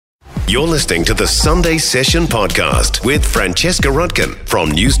You're listening to the Sunday Session podcast with Francesca Rudkin from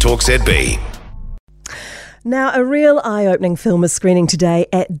News Talk ZB. Now, a real eye-opening film is screening today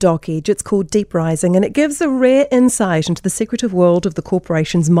at Dock Edge. It's called Deep Rising, and it gives a rare insight into the secretive world of the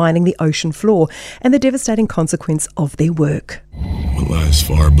corporations mining the ocean floor and the devastating consequence of their work. What lies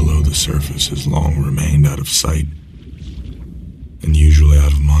far below the surface has long remained out of sight, and usually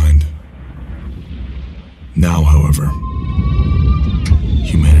out of mind. Now, however,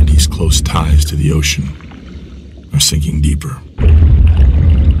 humanity's close ties to the ocean are sinking deeper.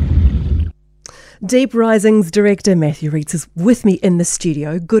 Deep Rising's director Matthieu Rytz is with me in the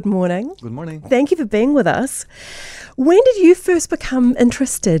studio. Good morning. Good morning. Thank you for being with us. When did you first become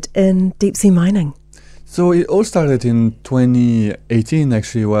interested in deep sea mining? So it all started in 2018,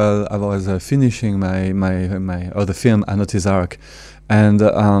 actually, while I was finishing my other film, A Notice Arc. And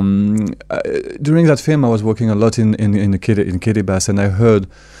during that film, I was working a lot in Kiribati, and I heard,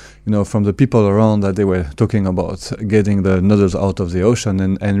 from the people around that they were talking about getting the nodules out of the ocean.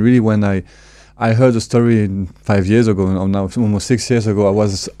 And really, when I heard the story 5 years ago, or now almost 6 years ago, I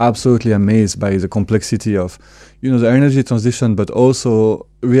was absolutely amazed by the complexity of, the energy transition, but also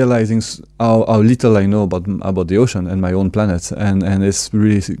realizing how little I know about the ocean and my own planet. And it's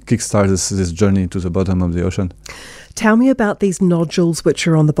really kickstarted this journey to the bottom of the ocean. Tell me about these nodules which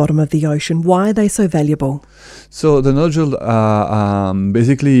are on the bottom of the ocean. Why are they so valuable? So the nodules are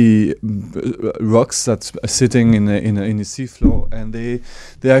basically rocks that's sitting in the seafloor, and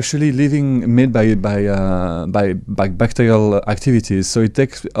they're actually made by bacterial activities. So it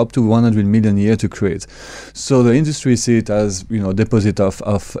takes up to 100 million years to create. So the industry see it as deposit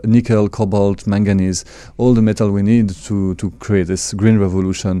of nickel, cobalt, manganese, all the metal we need to create this green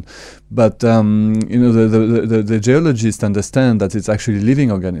revolution. But the geologists understand that it's actually living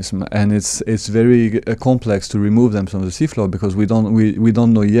organism, and it's very complex to remove them from the seafloor, because we don't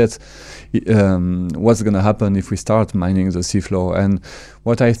know yet what's going to happen if we start mining the seafloor. And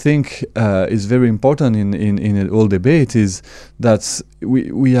what I think is very important in the whole debate is that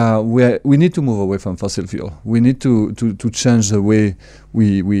we need to move away from fossil fuel. We need to change the way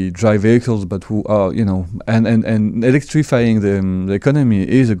we drive vehicles, but and electrifying the economy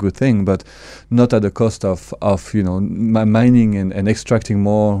is a good thing, but not at the cost of mining and extracting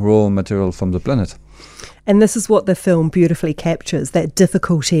more raw material from the planet. And this is what the film beautifully captures, that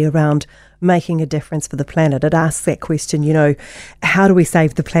difficulty around making a difference for the planet. It asks that question, how do we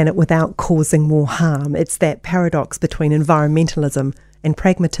save the planet without causing more harm? It's that paradox between environmentalism and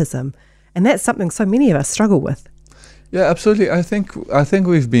pragmatism. And that's something so many of us struggle with. Yeah, absolutely. I think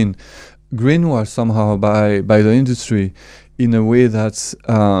we've been greenwashed somehow by the industry in a way that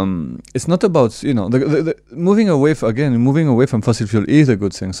it's not about the moving away from fossil fuel is a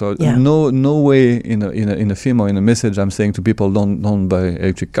good thing. So yeah. No way in a film or in a message I'm saying to people don't buy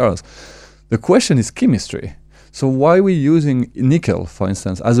electric cars. The question is chemistry. So why are we using nickel, for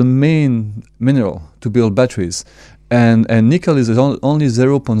instance, as a main mineral to build batteries? And nickel is only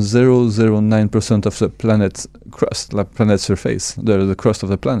 0.009% of the planet's crust, like planet's surface, the crust of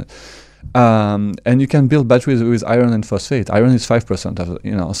the planet. And you can build batteries with iron and phosphate. Iron is 5% of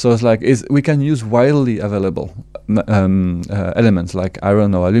it, so it's like we can use widely available elements like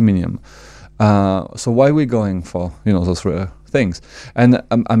iron or aluminium. So why are we going for those rare things? And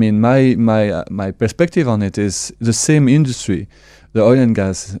my perspective on it is the same industry, the oil and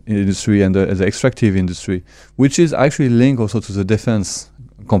gas industry and the extractive industry, which is actually linked also to the defense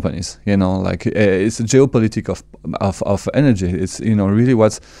companies. It's a geopolitics of energy. It's really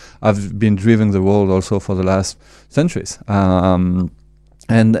what have been driving the world also for the last centuries. And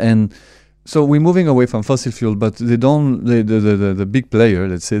so we're moving away from fossil fuel, but they don't. The big player,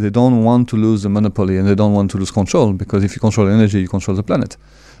 let's say, they don't want to lose the monopoly, and they don't want to lose control, because if you control energy, you control the planet.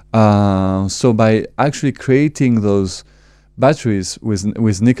 So by actually creating those batteries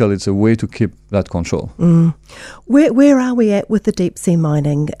with nickel, it's a way to keep that control. Where are we at with the deep sea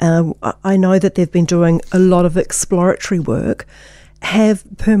mining? I know that they've been doing a lot of exploratory work. Have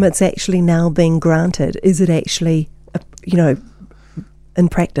permits actually now been granted? Is it actually, in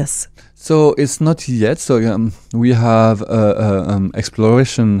practice? So it's not yet. So we have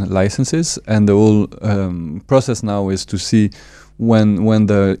exploration licenses, and the whole process now is to see when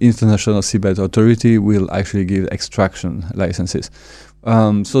the International Seabed Authority will actually give extraction licenses.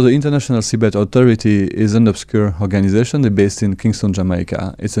 So the International Seabed Authority is an obscure organization. They're based in Kingston,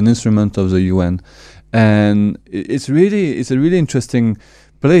 Jamaica. It's an instrument of the UN, and it's a really interesting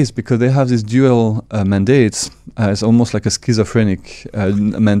place, because they have these dual mandates. It's almost like a schizophrenic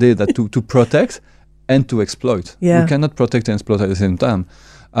mandate that to protect and to exploit. Yeah. You cannot protect and exploit at the same time.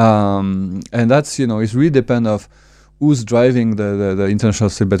 And that's, it really depends of who's driving the International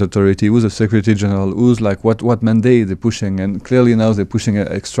Seabed Authority, who's the Secretary General, who's like what mandate they're pushing, and clearly now they're pushing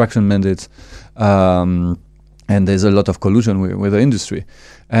extraction mandates, and there's a lot of collusion with the industry,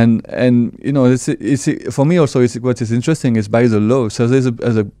 and it's for me also what is interesting is by the law. So there's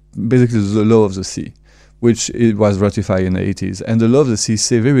basically the law of the sea, which it was ratified in the 80s, and the law of the sea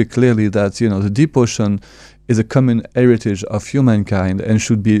say very clearly that the deep ocean is a common heritage of humankind and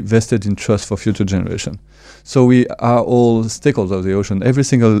should be vested in trust for future generations. So we are all stakeholders of the ocean. Every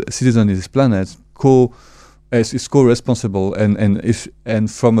single citizen of this planet is co-responsible,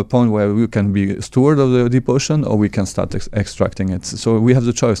 and from a point where we can be a steward of the deep ocean, or we can start extracting it. So we have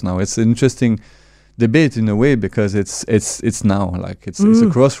the choice now. It's an interesting debate in a way, because it's now like it's a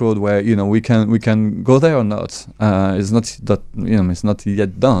crossroad where we can go there or not. It's not that it's not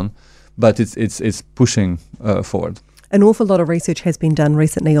yet done, but it's pushing forward. An awful lot of research has been done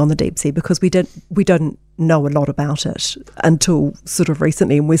recently on the deep sea, because we don't know a lot about it until sort of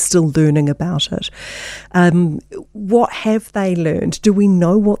recently, and we're still learning about it. What have they learned? Do we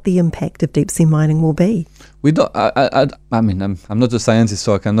know what the impact of deep sea mining will be? We don't. I mean, I'm not a scientist,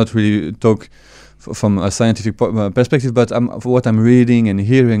 so I cannot really talk from a scientific perspective, but what I'm reading and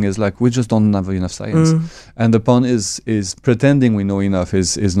hearing is like we just don't have enough science, and the point is pretending we know enough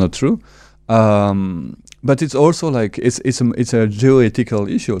is not true. But it's also like it's a geoethical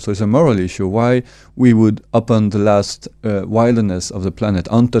issue, so it's a moral issue. Why we would open the last wilderness of the planet,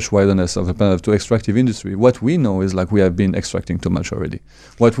 untouched wilderness of the planet, to extractive industry? What we know is like we have been extracting too much already.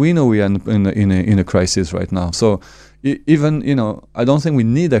 What we know, we are in a crisis right now. So even I don't think we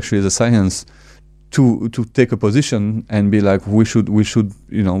need actually the science to take a position and be like we should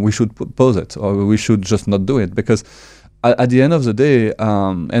pose it, or we should just not do it, because at the end of the day,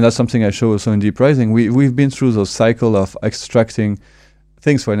 and that's something I show also in Deep Rising, we've been through those cycle of extracting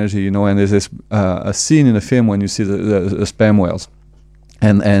things for energy, and there's this a scene in the film when you see the sperm whales,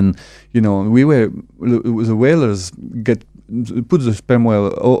 and the whalers put the sperm whale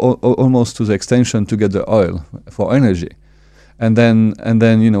almost to the extension to get the oil for energy, and then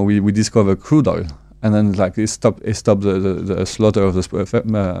we discover crude oil. And then like it stopped the slaughter of the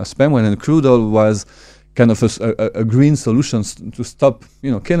sperm whale, and crude oil was kind of a green solution to stop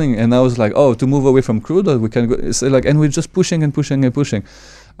killing. And I was like, to move away from crude oil, we can go. It's like, and we're just pushing and pushing and pushing.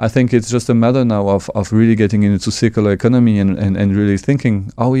 I think it's just a matter now of really getting into circular economy and really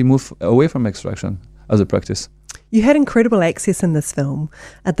thinking how we move away from extraction as a practice. You had incredible access in this film.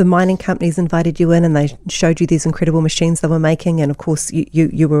 The mining companies invited you in, and they showed you these incredible machines they were making. And of course,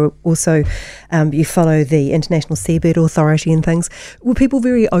 you were also, you follow the International Seabed Authority and things. Were people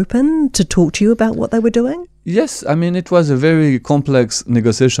very open to talk to you about what they were doing? Yes, I mean, it was a very complex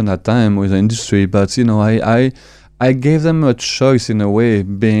negotiation at time with the industry, but I gave them a choice in a way,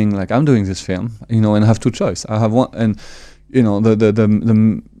 being like, I'm doing this film, and I have two choices. I have one, and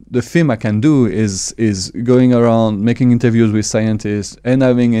the film I can do is going around making interviews with scientists and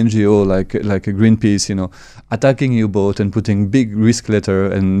having NGO like a Greenpeace, attacking U-boat and putting big risk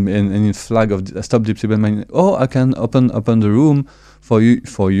letter and flag of stop deep sea mining. Or I can open the room for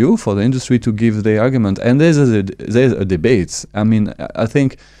the industry to give their argument. And there's a debate. I mean,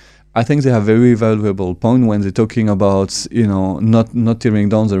 I think they have very valuable point when they're talking about, not tearing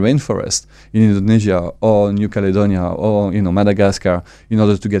down the rainforest in Indonesia or New Caledonia or, Madagascar in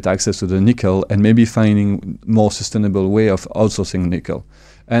order to get access to the nickel, and maybe finding more sustainable way of outsourcing nickel.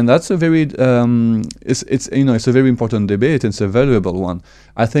 And that's a very, it's a very important debate. It's a valuable one.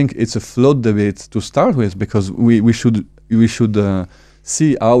 I think it's a flawed debate to start with, because we should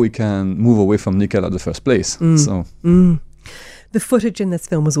see how we can move away from nickel at the first place. The footage in this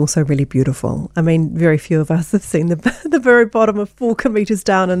film is also really beautiful. I mean, very few of us have seen the very bottom of 4 kilometres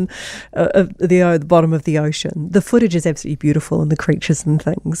down in the bottom of the ocean. The footage is absolutely beautiful, and the creatures and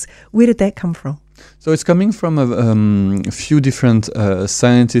things. Where did that come from? So it's coming from a few different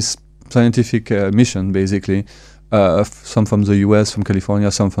scientific mission, basically. Some from the US, from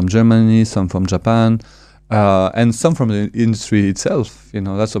California, some from Germany, some from Japan, and some from the industry itself.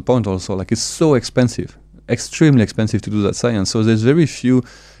 That's the point also. Like, it's so expensive. Extremely expensive to do that science. So there's very few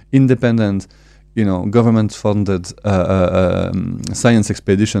independent, government-funded science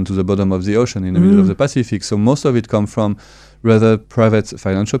expedition to the bottom of the ocean in the middle of the Pacific. So most of it comes from rather private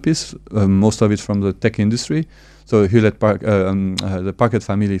philanthropies, most of it from the tech industry. So Hewlett the Packard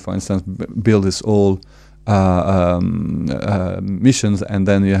family, for instance, built this whole missions, and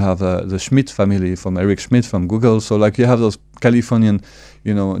then you have the Schmidt family from Eric Schmidt from Google. So like you have those Californian,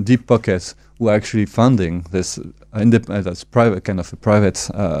 deep pockets who are actually funding this that's private, kind of a private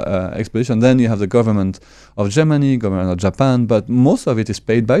expedition. Then you have the government of Germany, government of Japan, but most of it is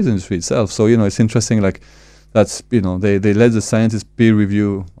paid by the industry itself. So it's interesting, like That's, they let the scientists peer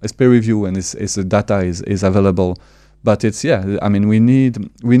review. It's peer review, and it's the data is available. But it's we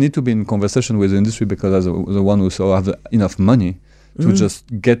need to be in conversation with the industry, because as the one who have enough money to just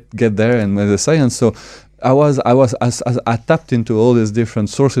get there and with the science. So I tapped into all these different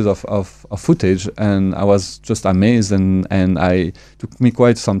sources of footage, and I was just amazed, and I took me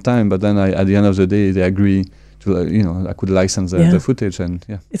quite some time, but then at the end of the day they agree to I could license the footage, and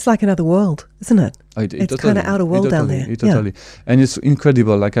it's like another world, isn't it? It's kind of outer world down there. Totally. And it's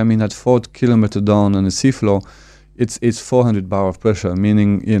incredible. at 4 kilometers down on the seafloor, it's 400 bar of pressure,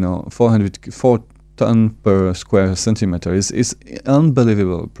 meaning 4 ton per square centimeter. It's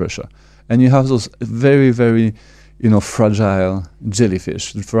unbelievable pressure. And you have those very, very, fragile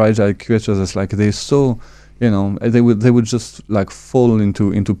jellyfish, fragile creatures. It's like they're so, they would just fall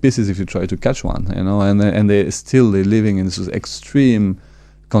into pieces if you try to catch one, and they're living in this extreme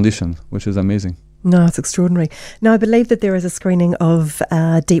condition, which is amazing. No, it's extraordinary. Now, I believe that there is a screening of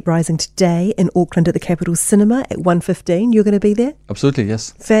Deep Rising today in Auckland at the Capitol Cinema at 1:15. You're going to be there? Absolutely,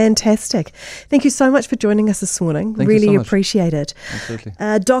 yes. Fantastic. Thank you so much for joining us this morning. Thank really you so much. Appreciate it. Absolutely.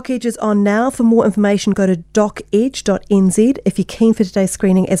 Doc Edge is on now. For more information, go to docedge.nz. If you're keen for today's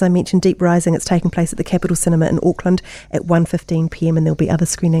screening, as I mentioned, Deep Rising, it's taking place at the Capitol Cinema in Auckland at 1:15 p.m, and there'll be other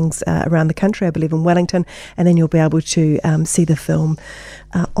screenings around the country, I believe in Wellington, and then you'll be able to see the film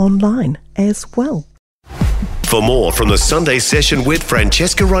online as well. For more from the Sunday Session with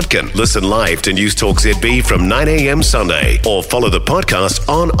Francesca Rodkin, listen live to News Talk ZB from 9 a.m. Sunday, or follow the podcast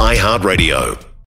on iHeartRadio.